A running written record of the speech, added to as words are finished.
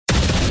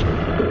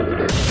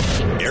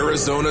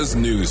Arizona's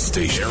news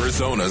station.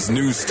 KTAR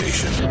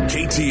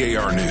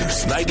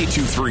News,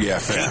 92.3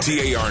 FM.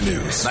 KTAR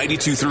News,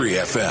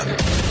 92.3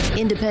 FM.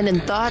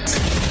 Independent thoughts,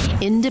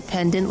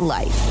 independent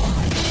life.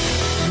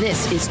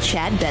 This is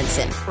Chad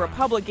Benson.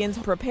 Republicans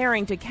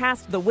preparing to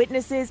cast the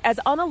witnesses as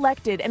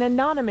unelected and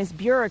anonymous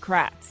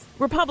bureaucrats.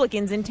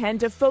 Republicans intend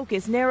to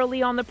focus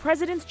narrowly on the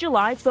president's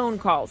July phone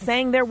call,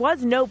 saying there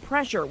was no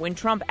pressure when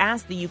Trump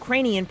asked the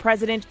Ukrainian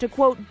president to,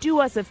 quote, do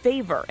us a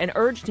favor and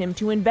urged him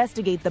to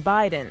investigate the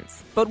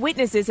Bidens. But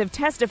witnesses have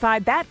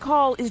testified that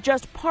call is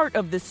just part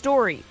of the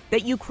story,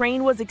 that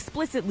Ukraine was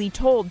explicitly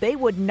told they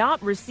would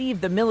not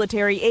receive the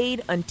military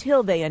aid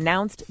until they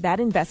announced that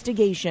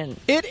investigation.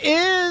 It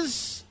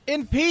is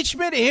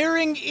impeachment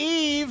hearing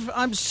eve.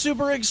 I'm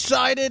super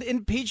excited.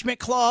 Impeachment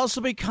clause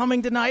will be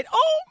coming tonight.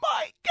 Oh,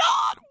 my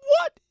God.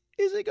 What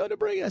is he going to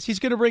bring us? He's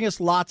going to bring us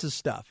lots of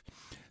stuff.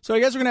 So I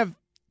guess we're going to have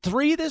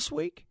 3 this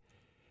week,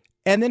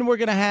 and then we're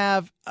going to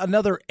have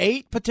another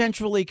 8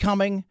 potentially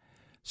coming.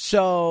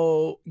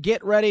 So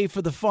get ready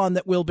for the fun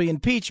that will be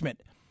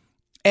impeachment.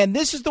 And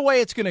this is the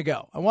way it's going to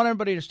go. I want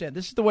everybody to understand.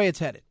 This is the way it's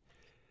headed.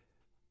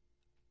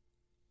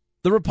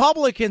 The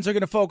Republicans are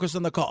going to focus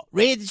on the call.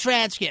 Read the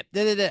transcript.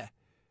 The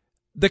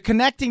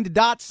connecting the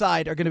dots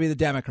side are going to be the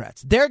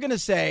Democrats. They're going to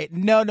say,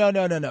 no.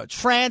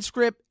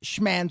 Transcript,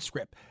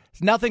 schmanscript.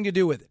 It's nothing to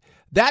do with it.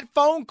 That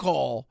phone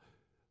call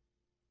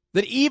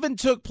that even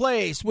took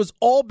place was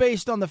all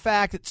based on the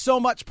fact that so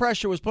much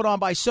pressure was put on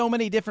by so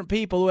many different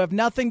people who have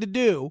nothing to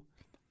do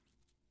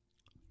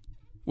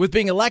with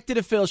being elected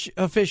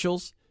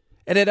officials.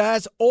 And it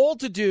has all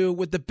to do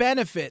with the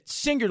benefit,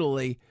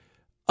 singularly,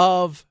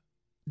 of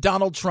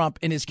Donald Trump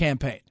in his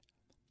campaign.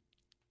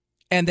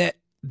 And that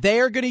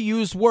they're going to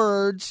use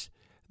words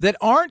that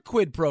aren't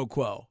quid pro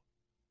quo.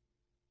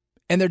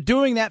 And they're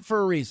doing that for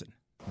a reason.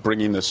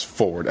 Bringing this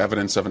forward,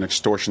 evidence of an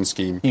extortion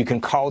scheme. You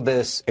can call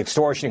this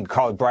extortion, you can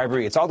call it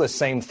bribery. It's all the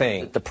same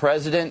thing. The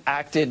president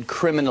acted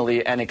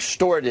criminally and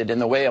extorted in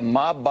the way a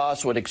mob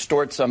boss would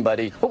extort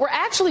somebody. What we're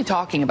actually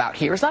talking about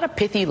here is not a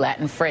pithy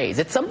Latin phrase.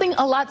 It's something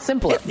a lot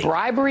simpler.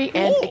 Bribery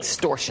and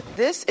extortion.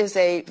 This is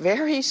a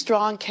very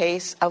strong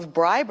case of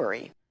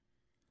bribery.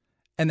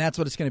 And that's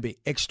what it's going to be.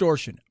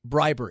 Extortion,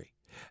 bribery.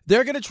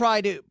 They're going to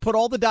try to put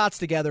all the dots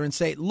together and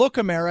say, look,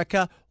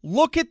 America,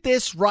 look at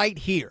this right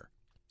here.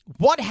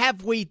 What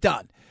have we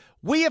done?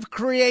 We have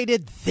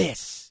created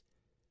this.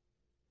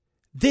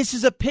 This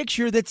is a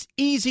picture that's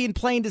easy and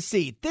plain to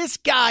see. This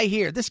guy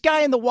here, this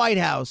guy in the White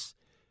House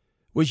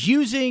was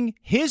using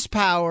his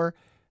power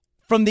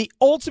from the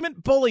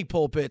ultimate bully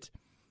pulpit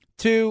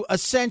to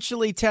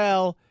essentially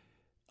tell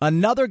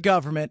another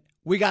government,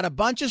 we got a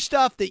bunch of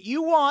stuff that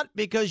you want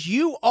because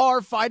you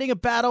are fighting a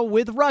battle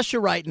with Russia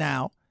right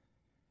now.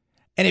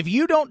 And if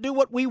you don't do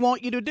what we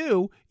want you to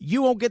do,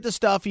 you won't get the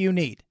stuff you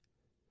need.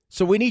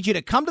 So we need you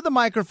to come to the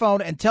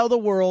microphone and tell the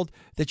world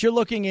that you're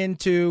looking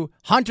into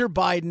Hunter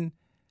Biden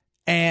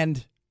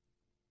and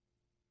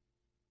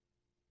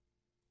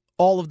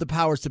all of the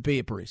powers to be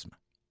at Burisma.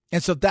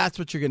 And so that's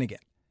what you're going to get.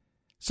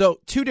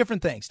 So 2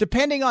 different things,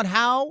 depending on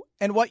how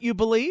and what you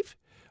believe,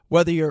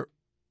 whether you're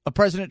a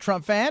President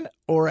Trump fan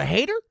or a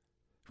hater,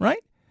 right?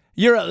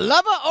 You're a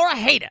lover or a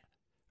hater,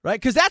 right?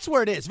 Because that's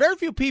where it is. Very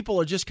few people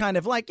are just kind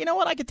of like, you know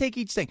what? I could take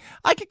each thing.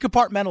 I could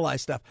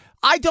compartmentalize stuff.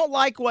 I don't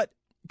like what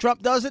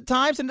Trump does at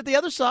times, and at the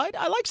other side,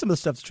 I like some of the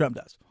stuff that Trump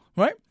does,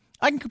 right?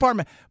 I can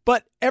compartment,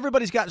 but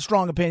everybody's got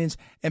strong opinions,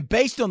 and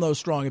based on those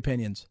strong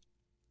opinions,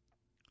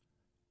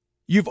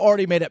 you've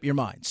already made up your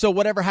mind. So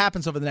whatever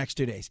happens over the next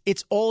 2 days,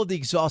 it's all of the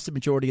exhausted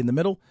majority in the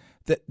middle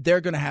that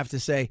they're going to have to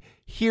say,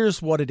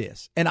 here's what it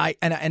is. And I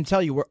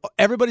tell you,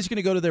 everybody's going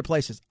to go to their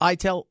places. I've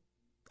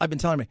been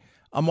telling me,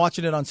 I'm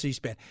watching it on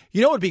C-SPAN.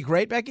 You know what would be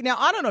great, Becky? Now,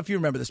 I don't know if you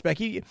remember this,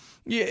 Becky.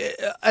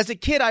 As a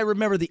kid, I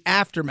remember the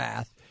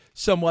aftermath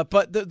somewhat,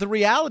 but the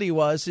reality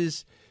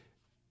is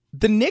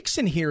the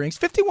Nixon hearings,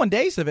 51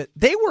 days of it,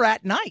 they were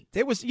at night.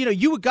 There was,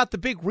 you got the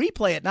big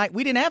replay at night.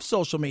 We didn't have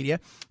social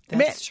media.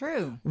 That's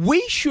true.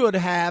 We should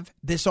have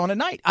this on a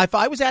night. If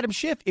I was Adam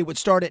Schiff, it would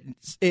start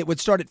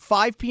at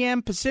 5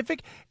 p.m.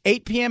 Pacific,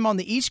 8 p.m. on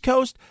the East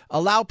Coast.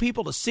 Allow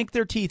people to sink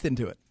their teeth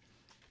into it.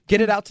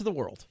 Get it out to the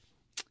world.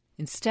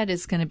 Instead,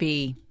 it's going to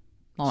be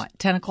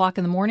 10 o'clock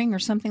in the morning or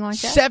something like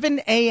that. 7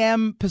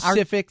 a.m.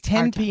 Pacific,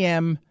 10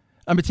 p.m.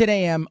 10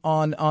 a.m.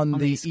 on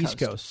the East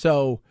Coast.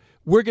 So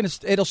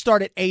it'll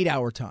start at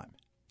 8-hour time.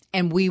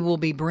 And we will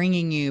be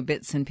bringing you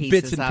bits and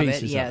pieces of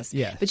it. Yes.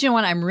 But you know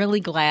what? I'm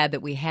really glad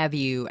that we have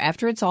you.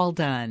 After it's all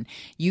done,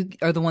 you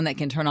are the one that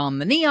can turn on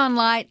the neon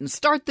light and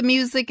start the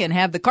music and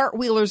have the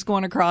cartwheelers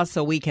going across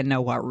so we can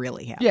know what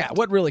really happened. Yeah,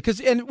 what really?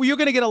 And you're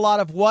going to get a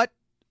lot of what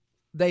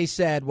they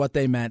said, what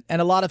they meant,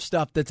 and a lot of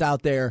stuff that's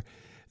out there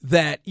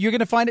that you're going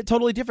to find it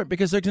totally different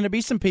because there's going to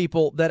be some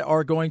people that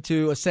are going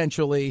to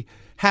essentially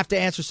have to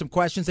answer some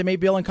questions. They may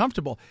feel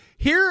uncomfortable.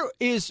 Here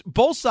is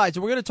both sides,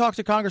 and we're going to talk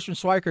to Congressman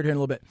Schweikert here in a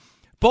little bit.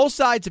 Both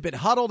sides have been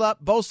huddled up.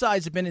 Both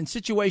sides have been in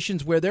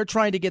situations where they're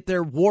trying to get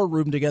their war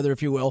room together,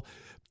 if you will,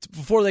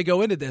 before they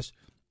go into this.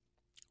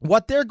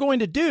 What they're going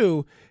to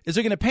do is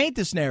they're going to paint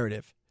this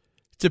narrative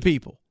to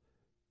people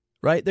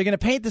right? They're going to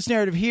paint this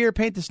narrative here,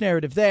 paint this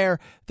narrative there.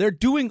 They're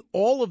doing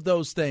all of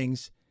those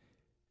things.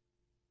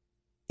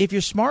 If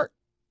you're smart,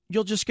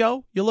 you'll just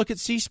go. You'll look at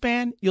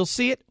C-SPAN. You'll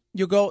see it.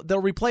 You'll go.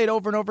 They'll replay it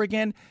over and over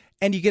again,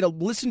 and you get to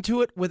listen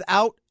to it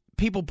without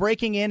people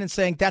breaking in and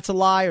saying that's a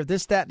lie or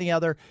this, that, and the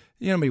other.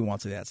 You know, nobody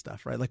wants that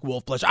stuff, right? Like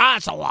Wolf Blitz.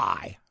 It's a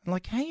lie. I'm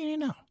like, how do you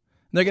know?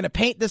 They're going to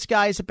paint this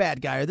guy as a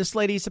bad guy or this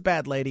lady is a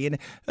bad lady and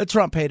a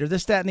Trump hater,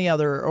 this, that, and the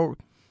other. Or,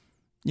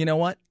 you know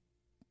what?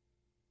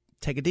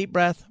 Take a deep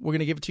breath. We're going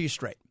to give it to you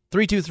straight.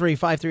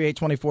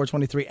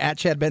 323-538-2423 at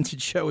Chad Benson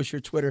Show is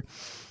your Twitter.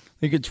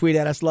 You can tweet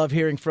at us. Love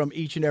hearing from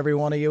each and every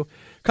one of you.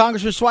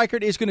 Congressman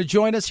Schweikert is going to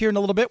join us here in a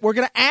little bit. We're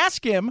going to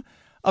ask him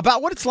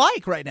about what it's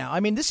like right now.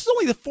 I mean, this is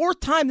only the fourth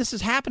time this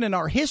has happened in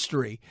our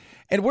history,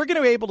 and we're going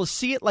to be able to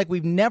see it like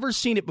we've never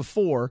seen it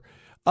before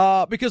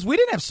because we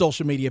didn't have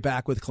social media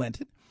back with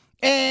Clinton,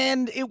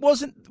 and it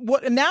wasn't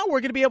what. And now we're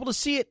going to be able to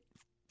see it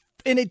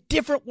in a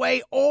different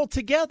way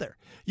altogether.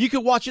 You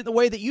can watch it the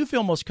way that you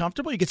feel most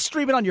comfortable. You can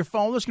stream it on your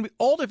phone. There's going to be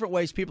all different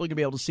ways people are going to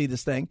be able to see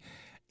this thing.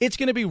 It's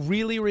going to be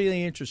really,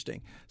 really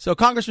interesting. So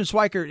Congressman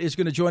Schweikert is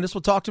going to join us. We'll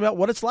talk about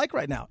what it's like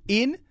right now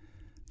in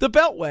the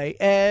Beltway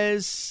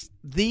as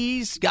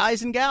these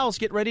guys and gals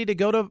get ready to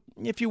go to,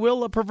 if you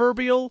will, a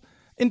proverbial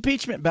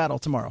impeachment battle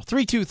tomorrow.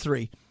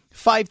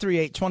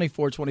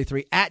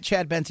 323-538-2423 at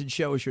Chad Benson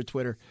Show is your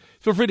Twitter.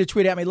 Feel free to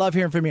tweet at me. Love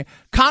hearing from you.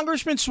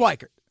 Congressman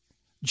Schweikert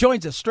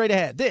joins us straight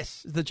ahead.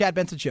 This is the Chad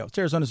Benson Show. It's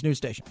Arizona's news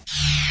station.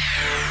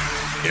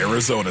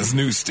 Arizona's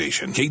news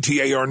station,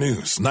 KTAR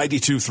News,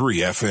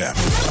 92.3 FM.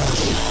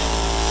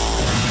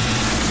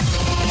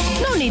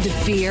 No need to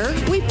fear.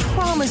 We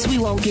promise we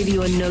won't give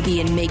you a noogie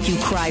and make you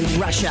cry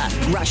Russia,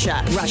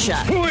 Russia, Russia.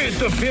 Who is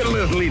the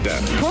fearless leader?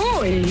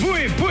 Pooey.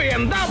 Pooey, pooey,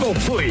 and double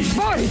pooey.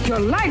 What is your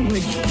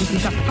language? This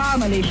is a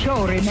family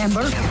show,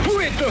 remember?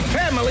 Who is the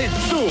family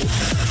soup?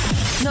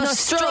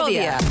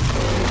 Nostrovia.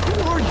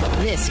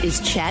 This is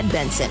Chad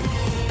Benson.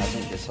 I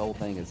think this whole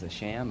thing is a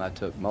sham. I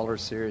took Mueller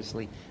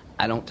seriously.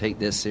 I don't take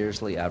this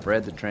seriously. I've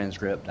read the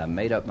transcript. I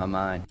made up my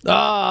mind.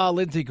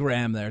 Lindsey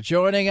Graham there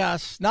joining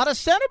us. Not a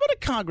senator, but a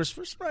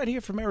congressman right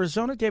here from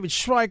Arizona, David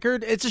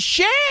Schweikert. It's a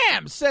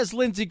sham, says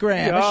Lindsey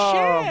Graham. A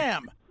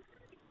sham.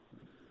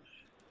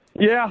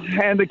 Yeah,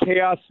 and the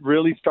chaos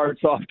really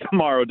starts off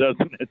tomorrow,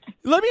 doesn't it?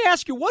 Let me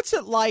ask you, what's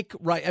it like,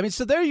 right? I mean,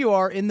 so there you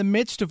are in the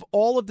midst of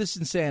all of this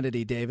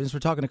insanity, David, as we're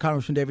talking to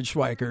Congressman David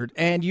Schweikert,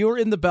 and you're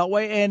in the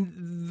Beltway,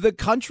 and the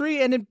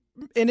country, and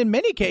in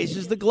many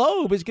cases, the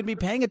globe is going to be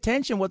paying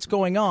attention what's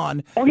going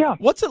on. Oh, yeah.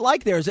 What's it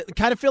like there? Does it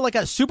kind of feel like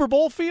a Super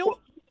Bowl feel?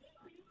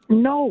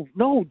 No,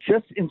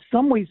 just in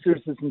some ways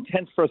there's this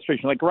intense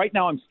frustration. Like right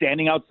now I'm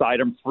standing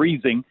outside, I'm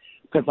freezing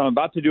because I'm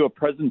about to do a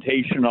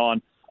presentation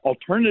on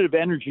alternative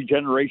energy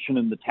generation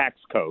in the tax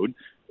code,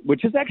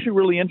 which is actually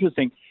really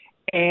interesting.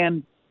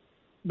 And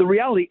the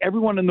reality,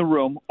 everyone in the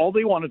room, all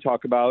they want to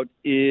talk about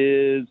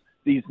is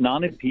these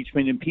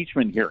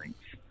impeachment hearings.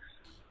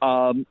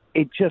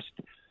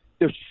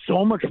 There's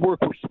so much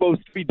work we're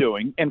supposed to be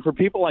doing. And for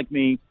people like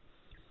me,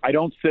 I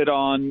don't sit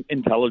on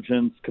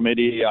Intelligence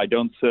Committee. I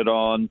don't sit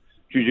on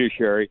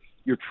Judiciary.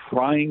 You're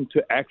trying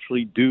to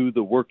actually do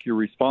the work you're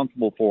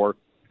responsible for.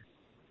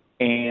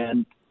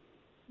 And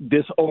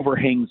this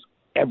overhangs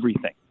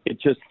everything. It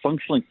just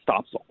functionally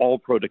stops all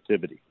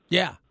productivity.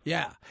 Yeah.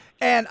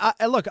 And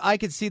look, I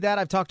can see that.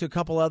 I've talked to a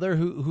couple other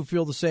who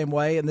feel the same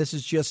way. And this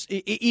is just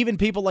even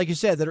people, like you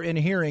said, that are in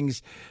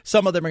hearings.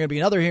 Some of them are going to be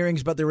in other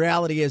hearings. But the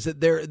reality is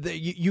that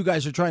you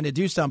guys are trying to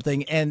do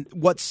something. And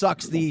what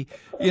sucks the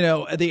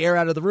air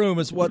out of the room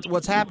is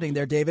what's happening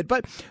there, David.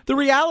 But the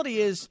reality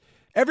is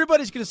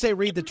everybody's going to say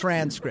read the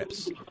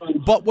transcripts.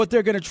 But what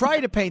they're going to try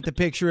to paint the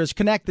picture is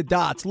connect the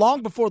dots.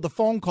 Long before the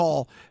phone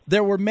call,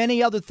 there were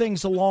many other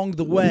things along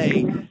the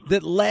way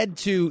that led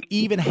to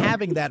even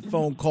having that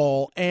phone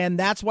call. And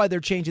that's why they're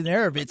changing the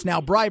narrative. It's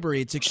now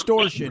bribery. It's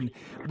extortion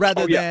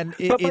rather than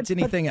it's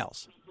anything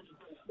else.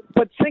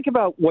 But think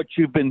about what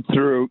you've been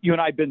through. You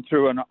and I have been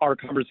through in our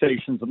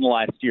conversations in the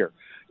last year.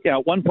 Yeah,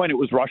 at one point it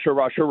was Russia.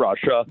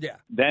 Yeah.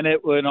 Then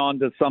it went on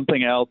to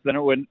something else. Then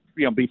it went,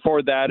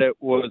 before that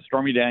it was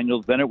Stormy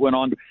Daniels. Then it went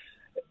on.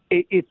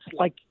 It's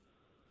like,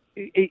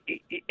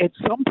 at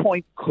some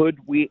point, could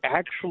we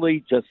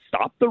actually just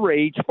stop the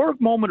rage for a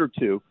moment or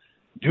two,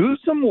 do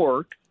some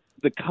work?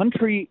 The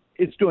country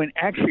is doing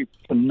actually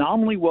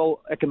phenomenally well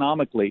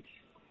economically.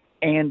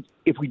 And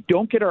if we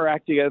don't get our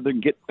act together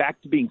and get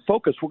back to being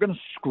focused, we're going to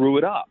screw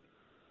it up.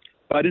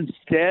 But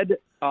instead,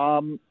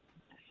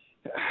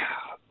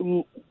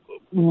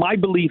 my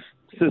belief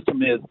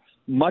system is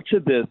much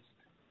of this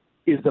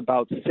is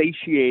about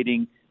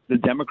satiating the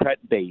Democrat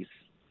base,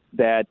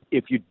 that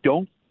if you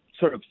don't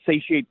sort of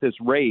satiate this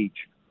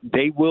rage,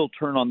 they will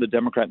turn on the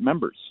Democrat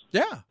members.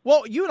 Yeah.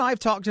 Well, you and I have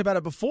talked about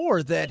it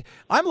before that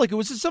I'm looking,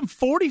 was it some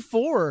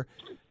 44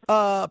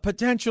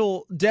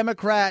 potential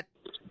Democrat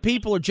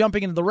people are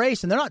jumping into the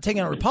race, and they're not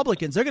taking on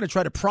Republicans. They're going to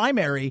try to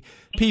primary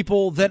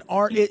people that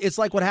aren't. It's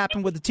like what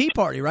happened with the Tea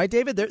Party, right,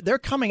 David? They're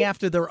coming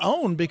after their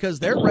own because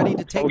they're ready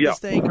to take this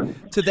thing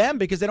to them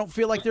because they don't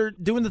feel like they're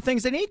doing the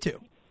things they need to.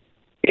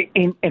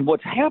 And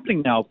what's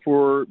happening now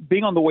for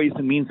being on the Ways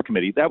and Means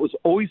Committee, that was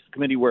always the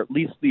committee where at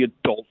least the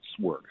adults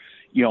were.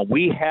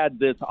 We had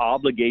this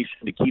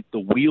obligation to keep the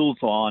wheels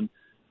on.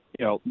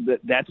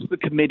 That's the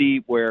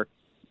committee where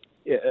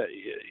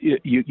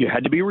you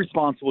had to be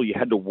responsible. You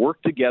had to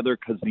work together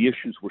because the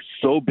issues were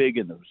so big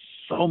and there was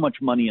so much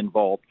money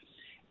involved.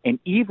 And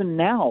even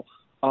now,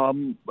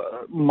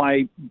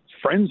 my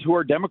friends who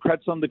are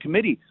Democrats on the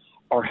committee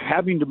are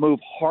having to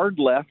move hard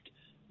left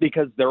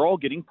because they're all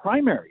getting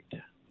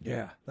primaried.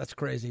 Yeah, that's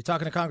crazy.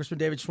 Talking to Congressman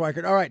David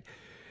Schweikert. All right,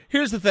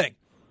 here's the thing.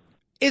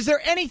 Is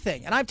there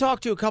anything, and I've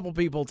talked to a couple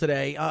people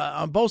today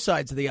on both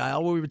sides of the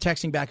aisle where we were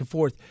texting back and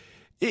forth,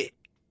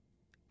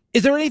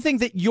 is there anything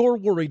that you're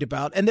worried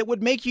about and that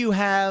would make you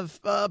have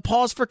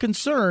pause for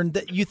concern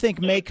that you think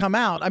may come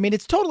out? I mean,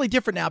 it's totally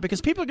different now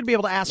because people are going to be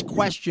able to ask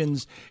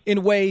questions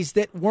in ways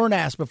that weren't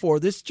asked before.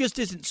 This just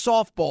isn't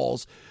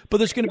softballs, but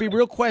there's going to be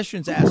real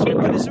questions asked here.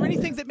 But is there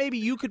anything that maybe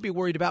you could be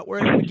worried about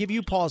where it would give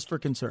you pause for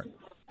concern?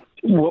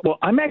 Well,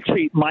 I'm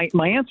actually, my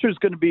answer is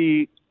going to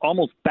be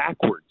almost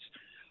backwards.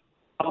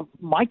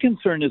 My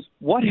concern is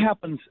what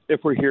happens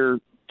if we're here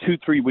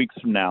 2-3 weeks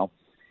from now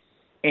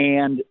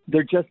and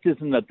there just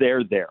isn't a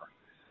there.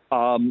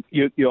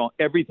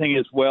 Everything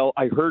is, well,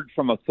 I heard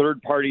from a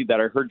third party that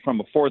I heard from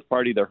a fourth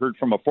party that heard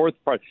from a fourth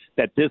party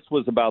that this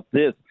was about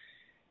this.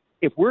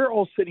 If we're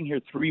all sitting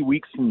here 3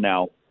 weeks from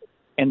now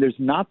and there's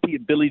not the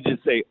ability to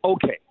say,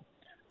 okay,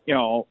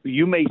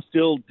 you may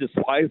still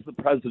despise the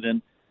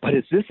president, but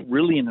is this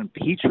really an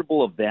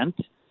impeachable event?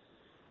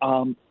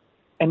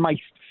 And my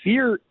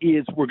fear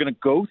is we're going to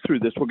go through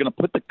this. We're going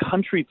to put the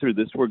country through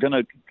this. We're going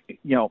to,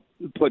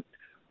 put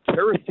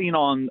kerosene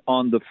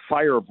on the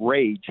fire of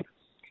rage.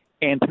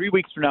 And 3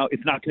 weeks from now,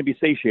 it's not going to be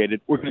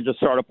satiated. We're going to just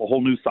start up a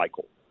whole new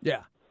cycle. Yeah.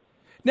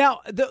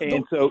 Now,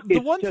 the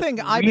one thing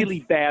I've been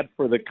really bad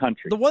for the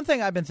country. The one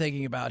thing I've been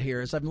thinking about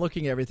here is I'm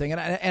looking at everything,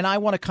 and I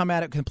want to come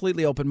at it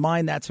completely open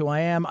mind. That's who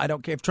I am. I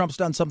don't care if Trump's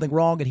done something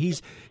wrong and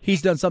he's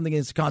done something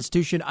against the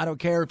Constitution. I don't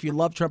care if you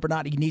love Trump or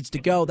not. He needs to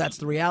go. That's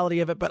the reality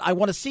of it. But I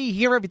want to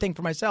hear everything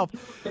for myself.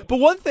 But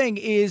one thing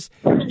is,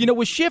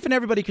 with Schiff and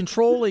everybody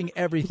controlling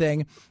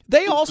everything,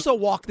 they also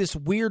walk this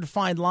weird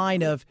fine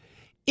line of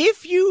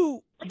if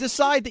you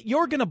decide that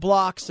you're going to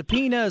block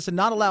subpoenas and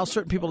not allow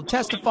certain people to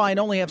testify and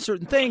only have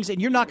certain things,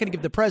 and you're not going to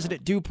give the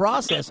president due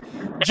process,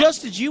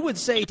 just as you would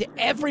say to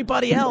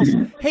everybody else,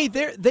 hey,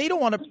 they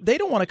don't want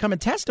to come and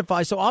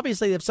testify, so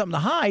obviously they have something to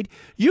hide.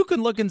 You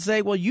can look and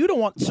say, well, you don't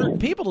want certain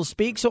people to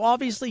speak, so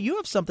obviously you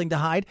have something to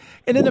hide.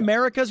 And then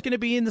America's going to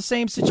be in the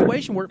same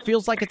situation where it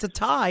feels like it's a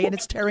tie and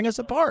it's tearing us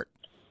apart.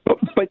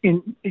 But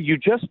you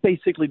just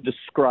basically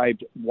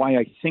described why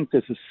I think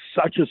this is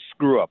such a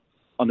screw up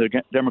on the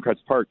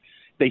Democrats' part.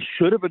 They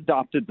should have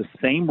adopted the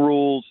same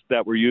rules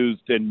that were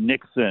used in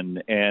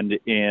Nixon and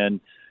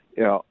in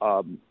the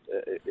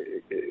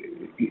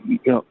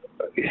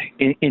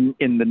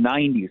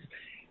 90s.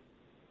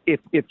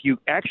 If you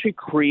actually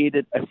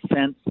created a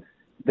sense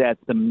that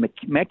the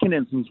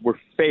mechanisms were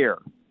fair,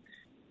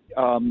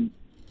 at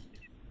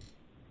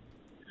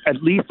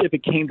least if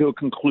it came to a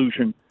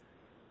conclusion,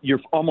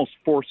 you're almost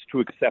forced to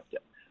accept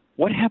it.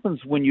 What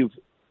happens when you've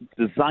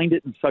designed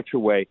it in such a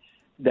way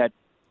that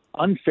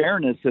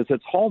unfairness is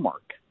its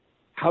hallmark?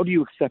 How do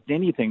you accept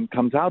anything that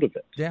comes out of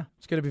it? Yeah,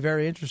 it's going to be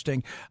very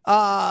interesting.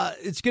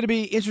 It's going to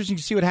be interesting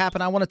to see what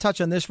happens. I want to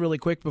touch on this really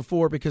quick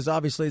because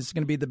obviously this is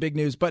going to be the big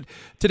news. But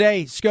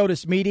today,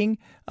 SCOTUS meeting,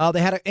 they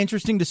had an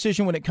interesting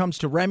decision when it comes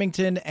to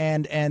Remington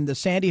and the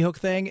Sandy Hook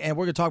thing, and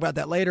we're going to talk about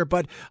that later.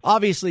 But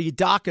obviously,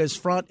 DACA is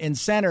front and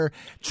center.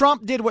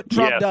 Trump did what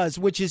Trump does,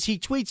 which is he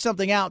tweets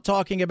something out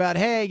talking about,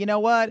 hey, you know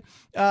what?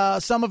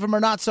 Some of them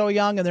are not so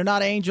young, and they're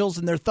not angels,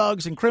 and they're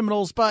thugs and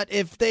criminals. But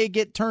if they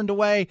get turned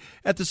away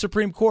at the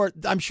Supreme Court,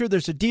 I'm sure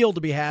there's a deal to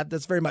be had.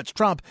 That's very much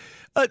Trump.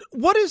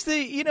 What is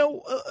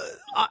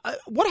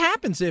what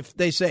happens if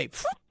they say,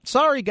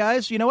 sorry,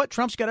 guys, you know what?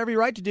 Trump's got every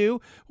right to do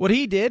what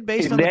he did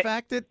based on the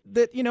fact that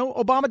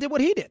Obama did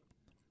what he did.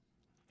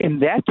 In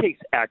that case,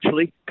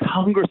 actually,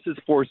 Congress is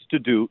forced to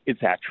do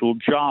its actual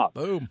job.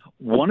 Boom.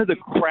 One of the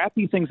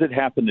crappy things that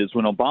happened is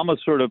when Obama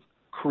sort of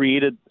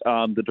created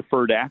the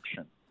deferred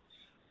action.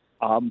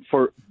 I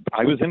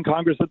was in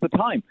Congress at the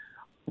time.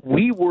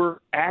 We were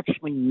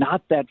actually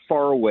not that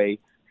far away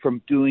from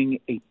doing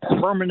a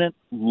permanent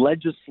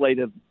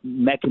legislative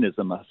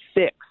mechanism, a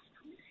fix.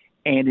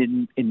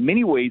 And in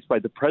many ways, by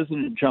the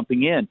president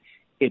jumping in,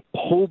 it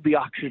pulled the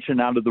oxygen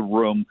out of the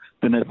room,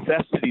 the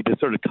necessity to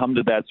sort of come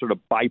to that sort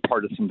of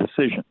bipartisan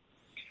decision.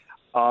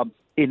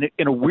 In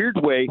a weird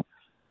way,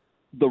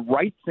 the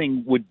right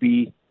thing would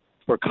be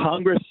for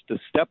Congress to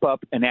step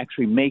up and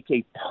actually make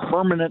a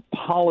permanent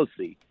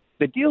policy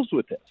that deals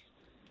with this.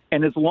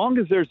 And as long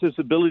as there's this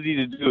ability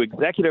to do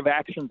executive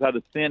actions out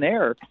of thin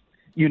air,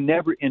 you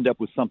never end up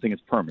with something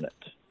that's permanent.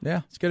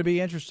 Yeah, it's going to be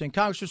interesting.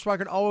 Congressman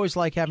Schweikert, always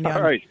like having you on.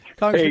 All right.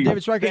 Congressman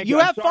David Schweikert, you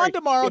have fun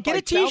tomorrow. Get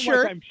a T-shirt.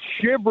 Sound like I'm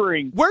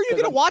shivering. Where are you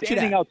going to watch it at?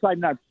 Standing outside,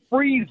 not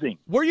freezing.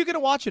 Where are you going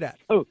to watch it at?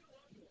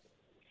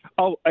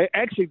 Oh,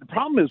 actually, the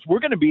problem is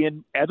we're going to be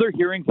in other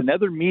hearings and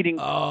other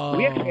meetings.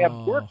 We actually have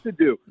work to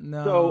do.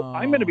 No. So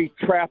I'm going to be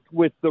trapped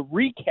with the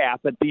recap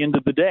at the end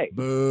of the day.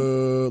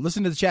 Boo.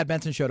 Listen to the Chad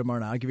Benson Show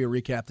tomorrow night. I'll give you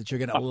a recap that you're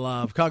going to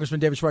love. Congressman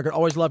David Schweikert,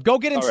 always love. Go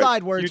get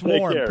inside where it's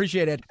warm. Care.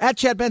 Appreciate it. At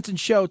Chad Benson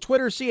Show,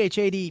 Twitter,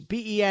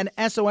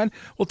 ChadBenson.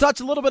 We'll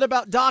touch a little bit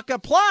about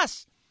DACA.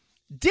 Plus,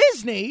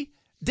 Disney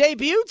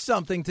debuted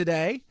something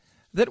today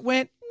that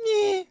went,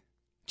 meh.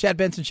 Chad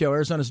Benson Show,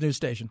 Arizona's news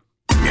station.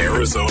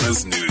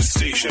 Arizona's news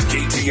station,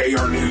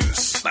 KTAR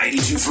News,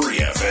 92.3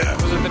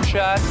 FM. Was it the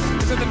Chad?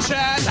 Is it the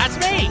Chad? That's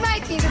me.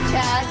 Might be the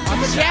Chad. I'm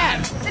the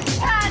Chad. The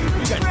Chad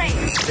was great.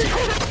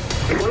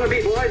 Want to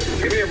eat lunch?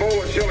 Give me a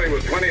bowl of chili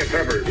with plenty of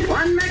peppers.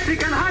 One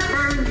Mexican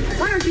heartburn.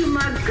 Why don't you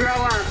mugs grow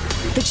up?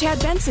 The Chad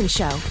Benson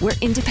Show, where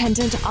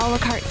independent, a la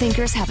carte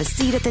thinkers have a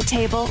seat at the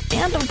table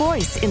and a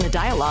voice in the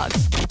dialogue.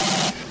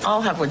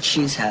 I'll have what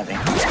she's having.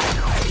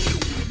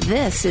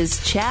 This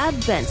is Chad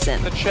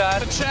Benson. The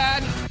Chad. The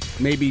Chad.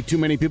 Maybe too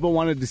many people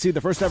wanted to see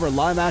the first ever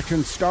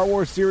live-action Star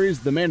Wars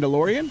series, The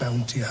Mandalorian.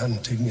 Bounty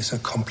hunting is a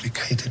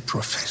complicated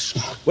profession.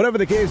 Whatever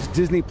the case,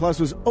 Disney Plus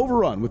was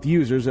overrun with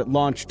users at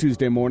launch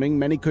Tuesday morning.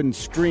 Many couldn't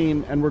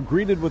stream and were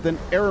greeted with an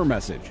error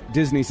message.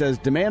 Disney says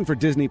demand for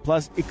Disney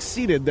Plus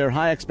exceeded their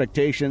high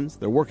expectations.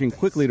 They're working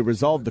quickly to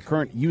resolve the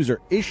current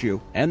user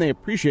issue, and they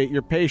appreciate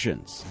your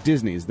patience.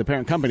 Disney is the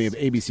parent company of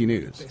ABC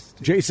News.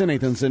 Jason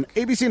Nathanson,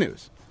 ABC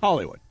News.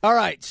 Hollywood. All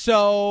right,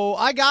 so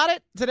I got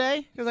it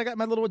today because I got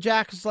my little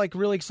Jack is like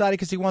really excited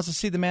because he wants to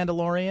see The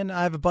Mandalorian.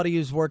 I have a buddy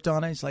who's worked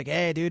on it. He's like,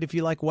 hey, dude, if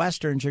you like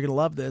Westerns, you're going to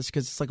love this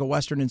because it's like a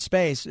Western in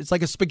space. It's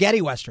like a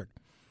spaghetti Western.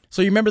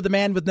 So you remember The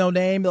Man with No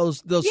Name,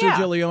 those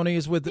Sergio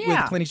Leones with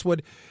Clint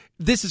Eastwood?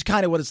 This is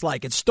kind of what it's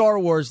like. It's Star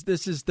Wars.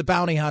 This is the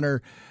bounty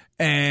hunter,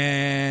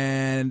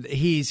 and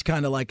he's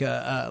kind of like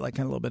a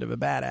little bit of a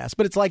badass.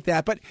 But it's like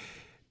that. But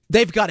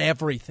they've got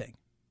everything.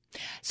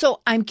 So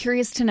I'm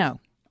curious to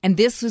know. And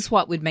this is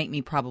what would make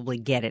me probably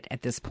get it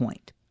at this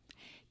point.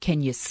 Can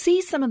you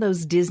see some of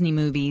those Disney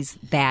movies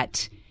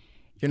that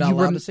you're not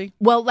allowed to see?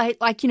 Well,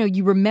 like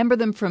you remember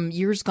them from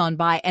years gone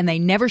by, and they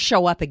never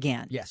show up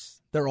again. Yes,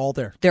 they're all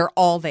there. They're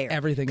all there.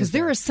 Everything. Because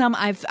there are some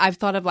I've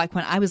thought of like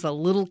when I was a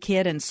little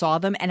kid and saw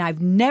them, and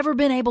I've never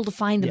been able to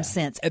find them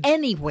since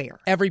anywhere.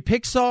 Every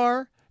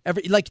Pixar,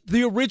 like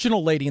the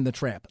original Lady and the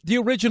Tramp, the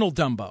original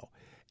Dumbo.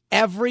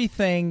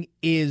 Everything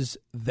is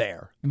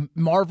there.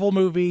 Marvel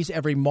movies,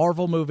 every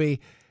Marvel movie.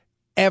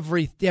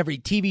 Every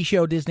TV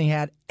show Disney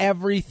had,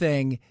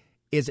 everything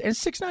is, and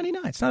it's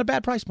 $6.99. It's not a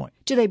bad price point.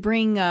 Do they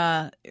bring?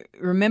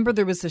 Remember,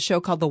 there was a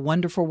show called The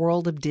Wonderful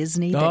World of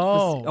Disney.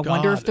 I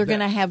wonder if they're going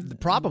to have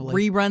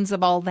probably reruns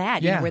of all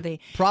that. Yeah, where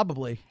they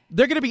probably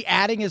they're going to be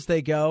adding as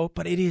they go.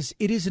 But it is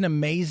an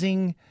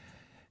amazing.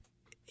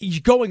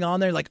 Going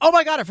on there like, oh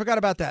my God, I forgot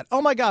about that.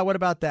 Oh my God, what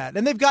about that?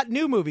 And they've got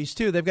new movies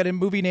too. They've got a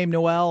movie named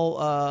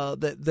Noelle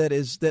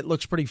that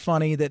looks pretty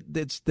funny.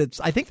 That's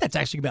I think that's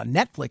actually about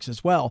Netflix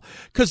as well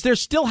because they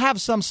still have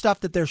some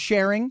stuff that they're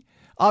sharing.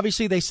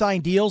 Obviously, they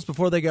sign deals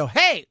before they go,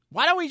 hey,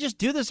 why don't we just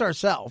do this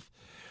ourselves?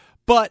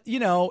 But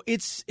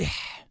it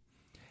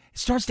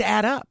starts to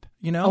add up.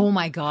 Oh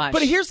my gosh!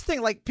 But here's the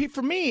thing: like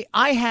for me,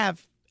 I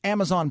have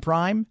Amazon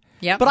Prime.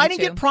 Yeah, but I didn't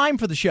get Prime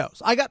for the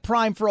shows. I got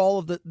Prime for all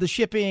of the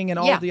shipping and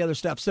all of the other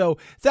stuff. So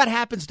that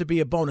happens to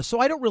be a bonus. So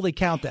I don't really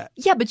count that.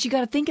 Yeah, but you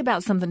got to think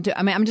about something too.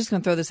 I mean, I'm just going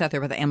to throw this out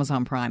there with the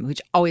Amazon Prime,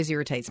 which always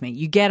irritates me.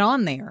 You get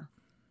on there,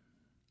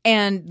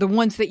 and the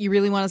ones that you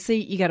really want to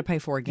see, you got to pay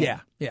for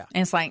again. Yeah.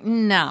 And it's like,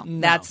 no,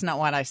 that's not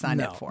what I signed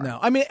up for. No,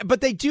 I mean,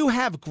 but they do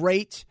have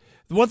great.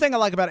 The one thing I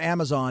like about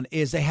Amazon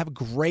is they have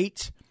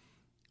great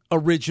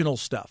original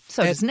stuff.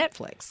 So does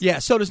Netflix. Yeah,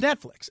 so does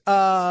Netflix.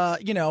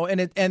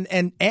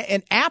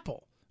 And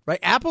Apple, right?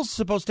 Apple's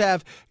supposed to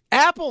have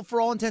for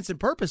all intents and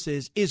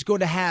purposes is going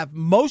to have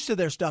most of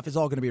their stuff is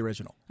all going to be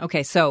original.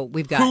 Okay, so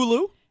we've got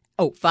Hulu.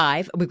 Oh,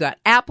 5. We've got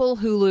Apple,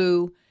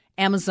 Hulu,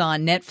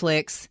 Amazon,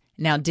 Netflix,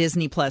 now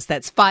Disney Plus.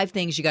 That's 5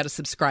 things you got to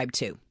subscribe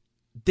to.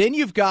 Then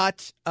you've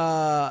got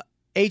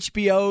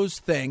HBO's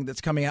thing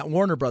that's coming out,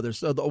 Warner Brothers,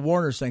 the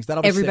Warner's things.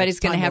 That'll be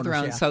everybody's going to have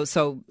Warner's, their own.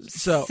 So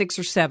 6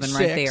 or 7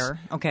 right there.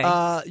 Okay.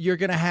 You're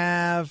going to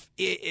have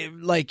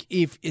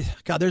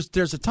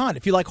there's a ton.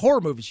 If you like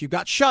horror movies, you've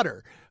got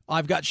Shudder.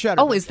 I've got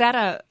Shudder. Oh, is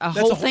that a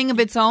whole thing of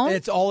its own?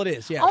 It's all it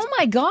is. Yeah. Oh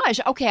my gosh.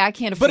 Okay, I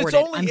can't afford it.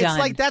 I'm done. It's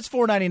like that's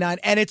 $4.99,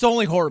 and it's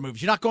only horror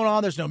movies. You're not going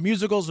on. There's no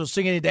musicals, no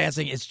singing and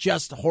dancing. It's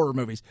just horror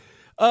movies.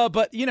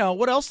 But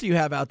what else do you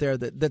have out there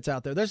that's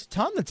out there? There's a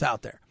ton that's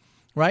out there.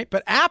 Right,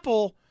 but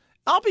Apple,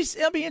 I'll be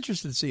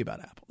interested to see about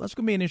Apple. That's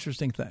going to be an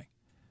interesting thing.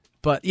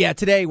 But yeah,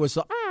 today was.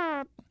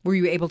 Were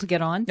you able to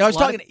get on? I was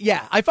talking.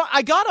 Yeah,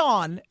 I got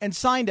on and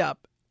signed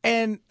up,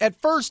 and at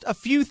first a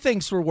few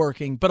things were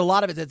working, but a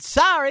lot of it said,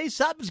 "Sorry,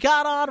 something's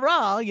got on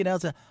wrong."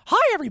 It's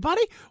hi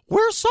everybody,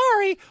 we're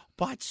sorry,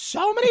 but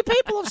so many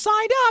people have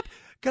signed up.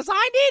 Because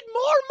I need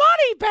more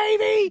money,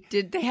 baby.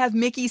 Did they have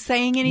Mickey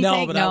saying anything?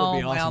 No, but that would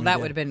be awesome. Well, that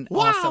would have been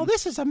awesome. Wow,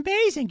 this is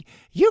amazing.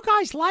 You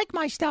guys like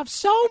my stuff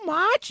so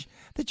much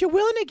that you're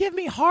willing to give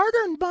me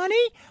hard-earned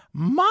money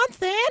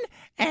month in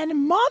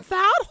and month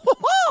out.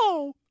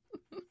 Ho-ho!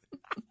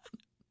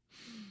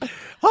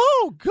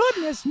 Oh,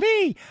 goodness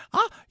me.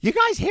 You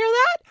guys hear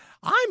that?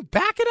 I'm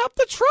backing up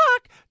the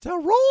truck to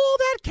roll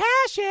that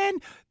cash in.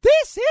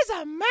 This is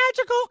a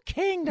magical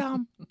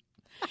kingdom.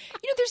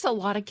 There's a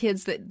lot of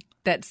kids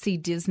that see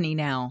Disney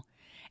now.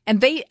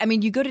 And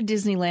you go to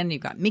Disneyland and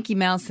you've got Mickey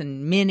Mouse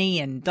and Minnie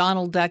and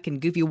Donald Duck and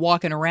Goofy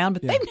walking around,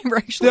 but they've never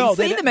actually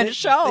seen them in a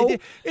show. And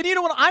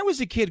when I was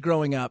a kid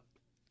growing up,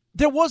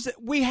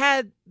 we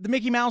had the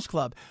Mickey Mouse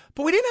Club,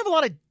 but we didn't have a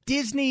lot of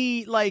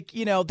Disney, they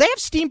have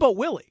Steamboat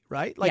Willie,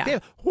 right? They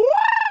have,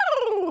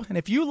 woo! And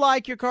if you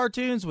like your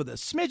cartoons with a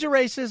smidge of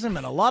racism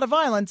and a lot of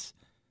violence,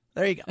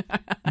 there you go.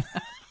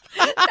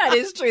 That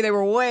is true. They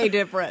were way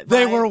different.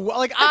 They were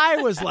I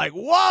was like,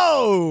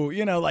 whoa,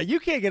 you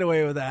can't get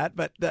away with that.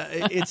 But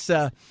it's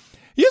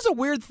here's a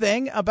weird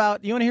thing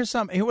about, you want to hear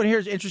something? You want to hear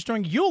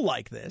interesting? You'll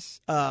like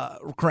this,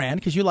 Cran,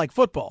 because you like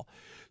football.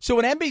 So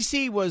when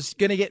NBC was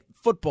going to get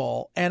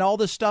football and all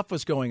this stuff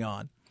was going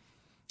on,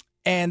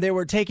 and they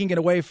were taking it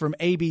away from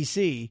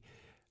ABC,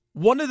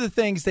 one of the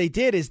things they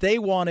did is they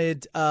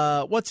wanted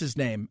what's his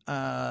name,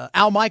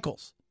 Al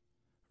Michaels,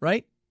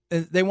 right?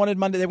 They wanted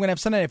Monday. They were going to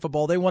have Sunday Night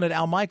Football. They wanted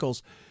Al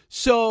Michaels.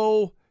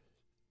 So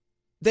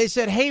they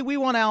said, hey, we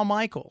want Al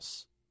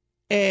Michaels.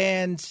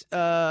 And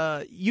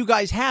you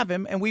guys have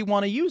him, and we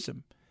want to use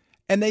him.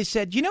 And they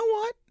said, you know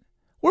what?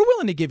 We're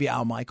willing to give you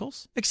Al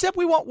Michaels, except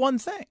we want one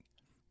thing.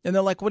 And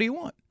they're like, what do you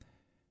want?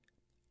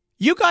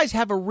 You guys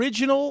have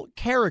original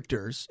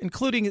characters,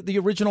 including the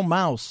original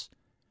mouse,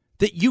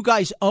 that you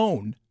guys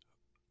own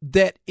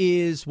that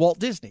is Walt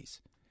Disney's.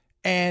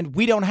 And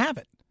we don't have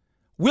it.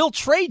 We'll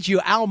trade you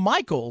Al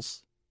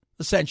Michaels,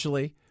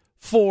 essentially,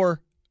 for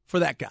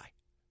that guy.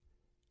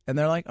 And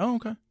they're like, oh,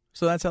 okay.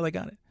 So that's how they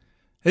got it.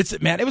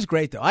 It was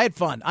great, though. I had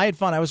fun.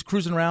 I was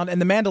cruising around.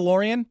 And The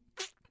Mandalorian,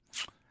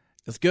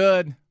 it's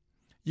good.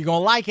 You're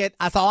going to like it.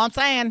 That's all I'm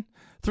saying.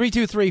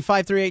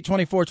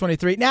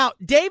 323-538-2423. Now,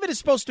 David is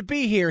supposed to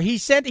be here. He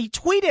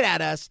tweeted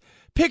at us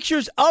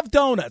pictures of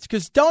donuts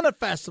because Donut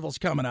Festival's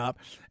coming up.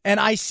 And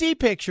I see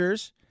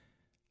pictures.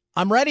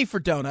 I'm ready for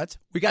donuts.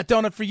 We got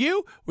donut for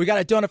you. We got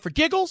a donut for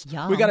Giggles.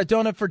 Yum. We got a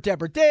donut for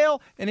Deborah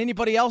Dale. And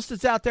anybody else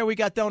that's out there, we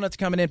got donuts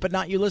coming in, but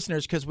not you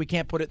listeners because we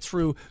can't put it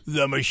through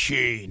the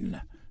machine.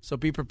 So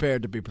be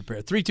prepared to be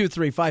prepared.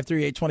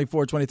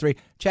 323-538-2423.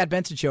 Chad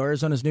Benson Show,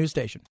 Arizona's news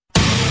station.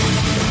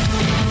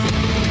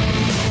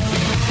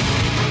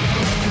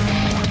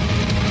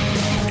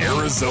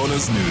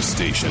 Arizona's news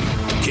station.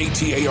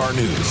 KTAR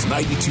News,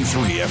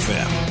 92.3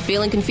 FM.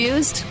 Feeling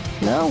confused?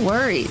 No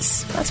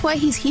worries. That's why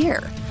he's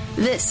here.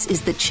 This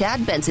is the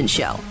Chad Benson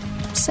Show,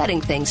 setting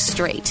things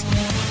straight.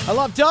 I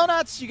love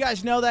donuts. You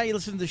guys know that. You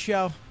listen to the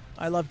show.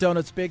 I love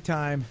donuts big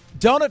time.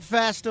 Donut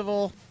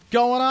Festival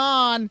going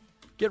on.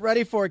 Get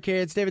ready for it,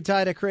 kids. David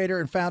Tida, creator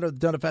and founder of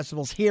the Donut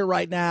Festival, is here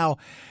right now.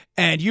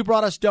 And you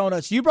brought us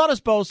donuts. You brought us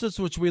Bosa's,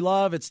 which we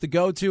love. It's the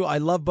go-to. I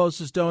love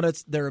Bosa's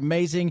donuts. They're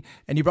amazing.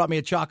 And you brought me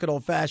a chocolate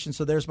old-fashioned,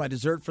 so there's my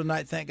dessert for the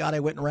night. Thank God I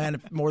went and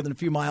ran more than a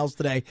few miles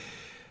today.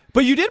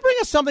 But you did bring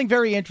us something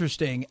very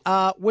interesting,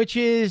 which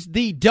is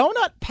the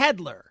Donut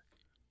Peddler.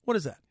 What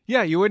is that?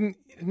 Yeah, you wouldn't,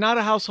 not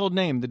a household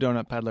name, the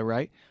Donut Peddler,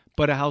 right?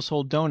 But a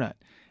household donut.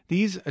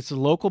 It's a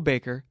local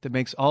baker that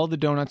makes all the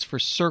donuts for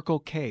Circle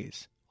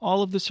K's.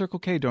 All of the Circle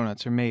K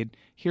donuts are made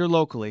here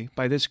locally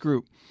by this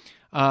group.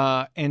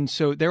 And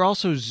so they're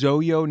also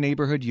Zoyo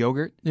Neighborhood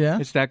Yogurt. Yeah.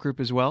 It's that group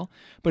as well.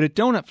 But at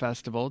Donut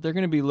Festival, they're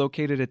going to be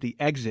located at the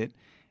exit.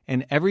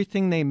 And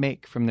everything they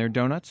make from their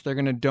donuts, they're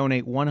going to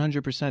donate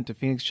 100% to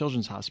Phoenix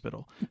Children's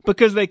Hospital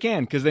because they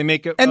can, because they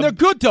make and they're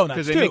good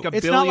donuts too. They make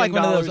it's not like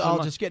one of those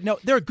I'll just get. No,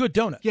 they're a good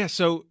donut. Yeah.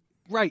 So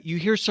right, you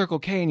hear Circle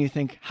K and you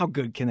think, how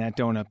good can that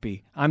donut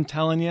be? I'm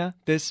telling you,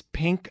 this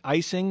pink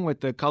icing with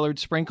the colored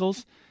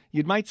sprinkles,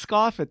 you might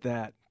scoff at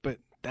that, but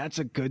that's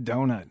a good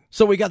donut.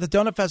 So we got the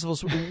Donut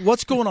Festivals.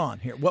 What's going on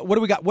here? What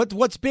do we got?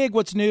 What's big?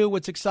 What's new?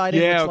 What's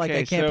exciting? Yeah, what's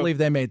I can't believe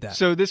they made that.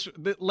 So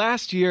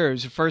last year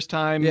was the first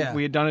time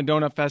we had done a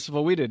Donut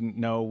Festival. We didn't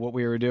know what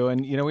we were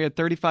doing. We had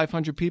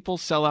 3,500 people,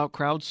 sellout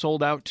crowd,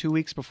 sold out 2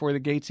 weeks before the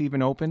gates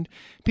even opened.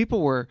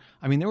 People were,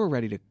 they were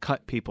ready to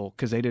cut people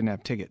because they didn't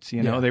have tickets.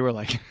 They were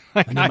like,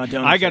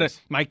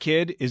 my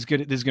kid is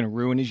good. This is going to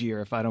ruin his year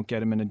if I don't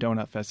get him in a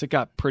Donut Fest. It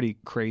got pretty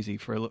crazy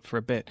for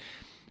a bit.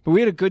 But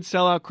we had a good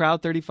sellout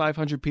crowd,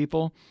 3,500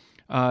 people.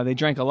 They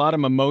drank a lot of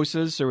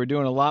mimosas, so we're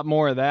doing a lot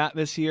more of that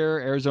this year.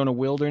 Arizona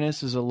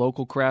Wilderness is a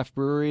local craft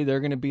brewery.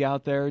 They're going to be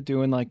out there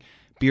doing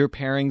beer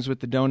pairings with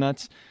the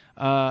donuts.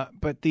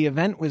 But the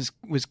event was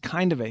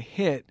kind of a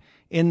hit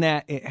in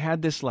that it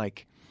had this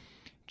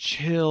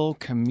chill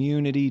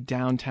community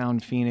downtown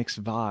Phoenix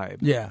vibe.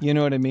 Yeah. You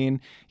know what I mean?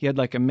 You had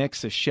a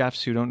mix of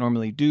chefs who don't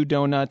normally do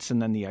donuts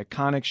and then the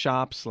iconic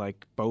shops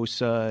like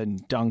Bosa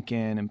and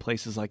Dunkin' and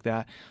places like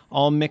that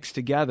all mixed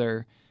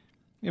together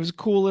It was a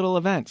cool little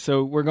event.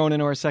 So we're going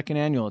into our second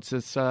annual. It's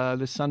this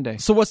Sunday.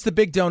 So what's the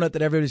big donut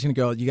that everybody's going to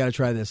go, you got to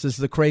try this. This is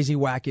the crazy,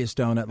 wackiest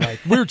donut. Like,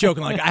 we were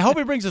joking, like, I hope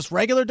he brings us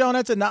regular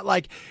donuts and not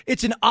like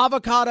it's an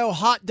avocado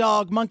hot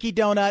dog monkey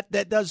donut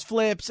that does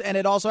flips, and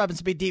it also happens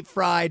to be deep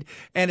fried,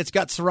 and it's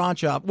got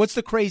sriracha. What's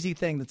the crazy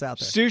thing that's out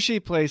there?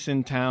 Sushi place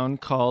in town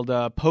called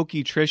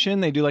Poketrition.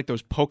 They do like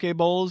those poke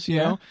bowls, you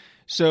know?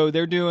 So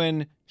they're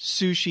doing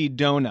sushi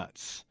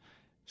donuts.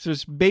 So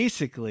it's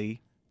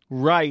basically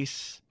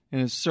rice in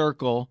a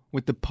circle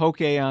with the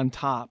poke on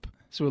top,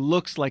 so it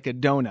looks like a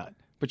donut,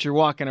 but you're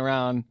walking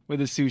around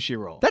with a sushi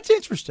roll. That's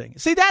interesting.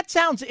 See, that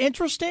sounds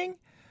interesting,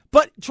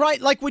 but try,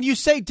 like, when you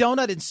say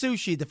donut and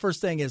sushi, the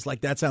first thing is,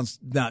 like, that sounds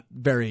not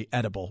very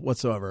edible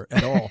whatsoever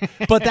at all.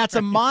 But that's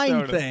a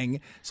mind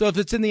thing. So if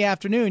it's in the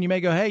afternoon, you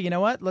may go, hey, you know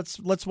what?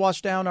 Let's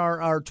wash down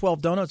our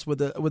 12 donuts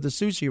with a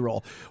sushi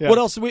roll. Yeah. What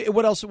else?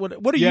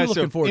 What are you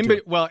looking forward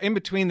to? Well, in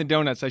between the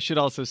donuts, I should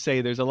also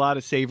say there's a lot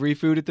of savory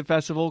food at the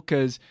festival,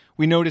 because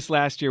we noticed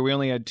last year we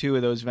only had 2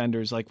 of those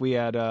vendors. Like, we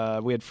had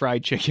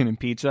fried chicken and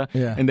pizza,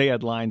 and they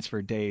had lines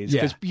for days.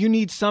 Because you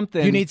need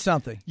something. You need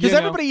something. Because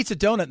everybody eats a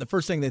donut, and the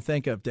first thing they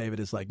think of, David,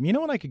 is like, you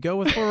know what I could go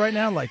with for right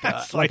now? Like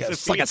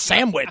a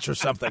sandwich or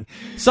something.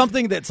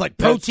 Something that's like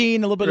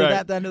protein, a little bit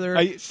of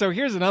that. So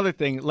here's another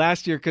thing.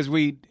 Last year, because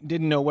we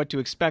didn't know what to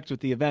expect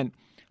with the event,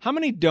 how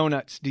many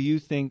donuts do you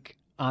think,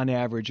 on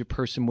average, a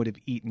person would have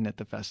eaten at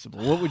the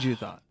festival? What would you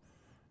thought?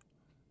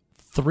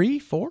 3,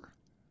 4?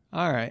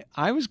 All right.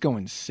 I was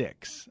going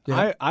 6.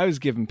 Yeah. I was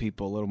giving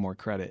people a little more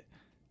credit.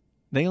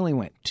 They only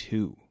went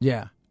 2.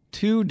 Yeah.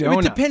 2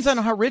 donuts. It depends on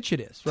how rich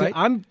it is, right?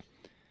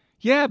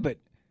 But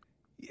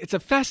it's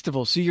a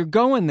festival, so you're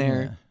going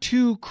there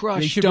to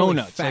crush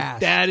donuts. Really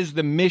like, that is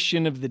the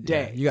mission of the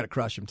day. Yeah, you got to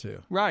crush them,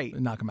 too. Right.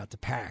 Knock them out to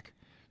pack.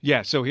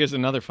 Yeah, so here's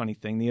another funny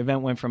thing. The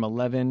event went from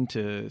 11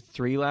 to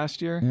 3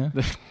 last year.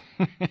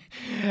 Yeah.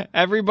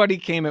 Everybody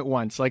came at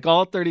once. Like,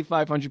 all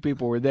 3,500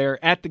 people were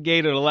there at the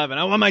gate at 11.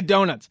 I want my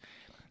donuts.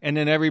 And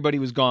then everybody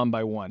was gone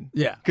by 1.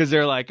 Yeah. Because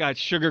they're like,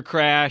 sugar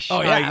crash.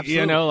 Oh, yeah,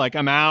 absolutely. Like,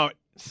 I'm out.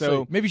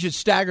 So maybe you should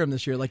stagger them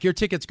this year. Like, your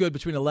ticket's good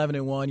between 11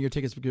 and 1. Your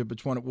ticket's good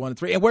between 1 and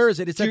 3. And where is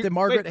it? It's at the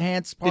Margaret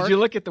Hance Park? Did you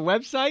look at the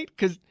website?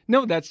 Because,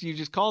 no, you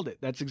just called it.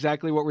 That's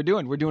exactly what we're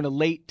doing. We're doing a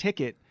late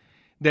ticket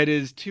that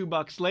is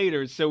 $2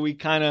 later. So we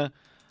kind of,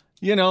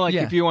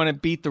 if you want to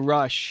beat the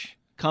rush,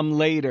 come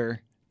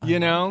later,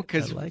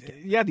 because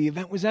the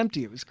event was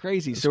empty. It was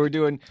crazy. So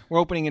we're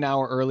opening an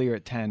hour earlier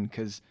at 10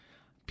 because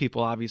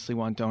people obviously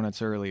want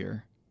donuts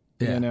earlier.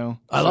 Yeah.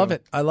 I love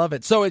it. I love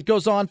it. So it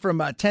goes on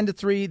from 10 to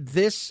 3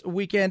 this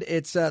weekend.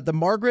 It's the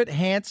Margaret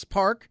Hance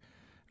Park,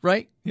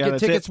 right? Yeah,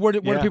 get tickets. Where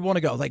do people want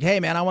to go? Like, hey,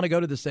 man, I want to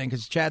go to this thing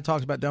because Chad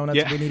talks about donuts.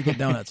 Yeah. We need to get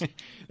donuts.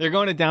 They're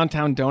going to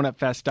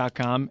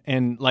downtowndonutfest.com.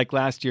 And like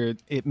last year,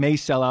 it may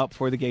sell out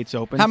before the gates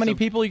open. How many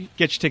people? Get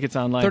your tickets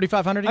online.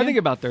 3,500 I think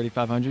about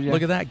 3,500, yeah.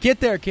 Look at that. Get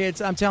there,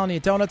 kids. I'm telling you,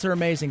 donuts are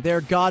amazing.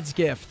 They're God's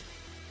gift.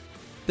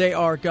 They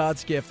are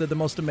God's gift. They're the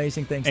most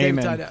amazing things.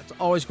 Amen. David, it's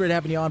always great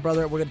having you on,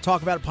 brother. We're going to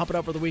talk about it, pump it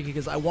up for the weekend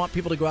because I want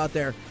people to go out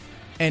there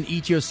and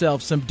eat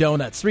yourself some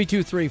donuts.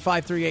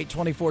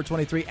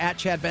 323-538-2423 at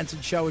Chad Benson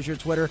Show is your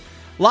Twitter.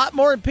 A lot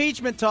more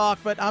impeachment talk,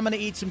 but I'm going to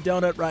eat some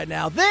donut right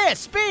now.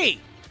 This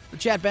be the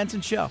Chad Benson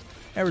Show,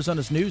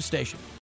 Arizona's news station.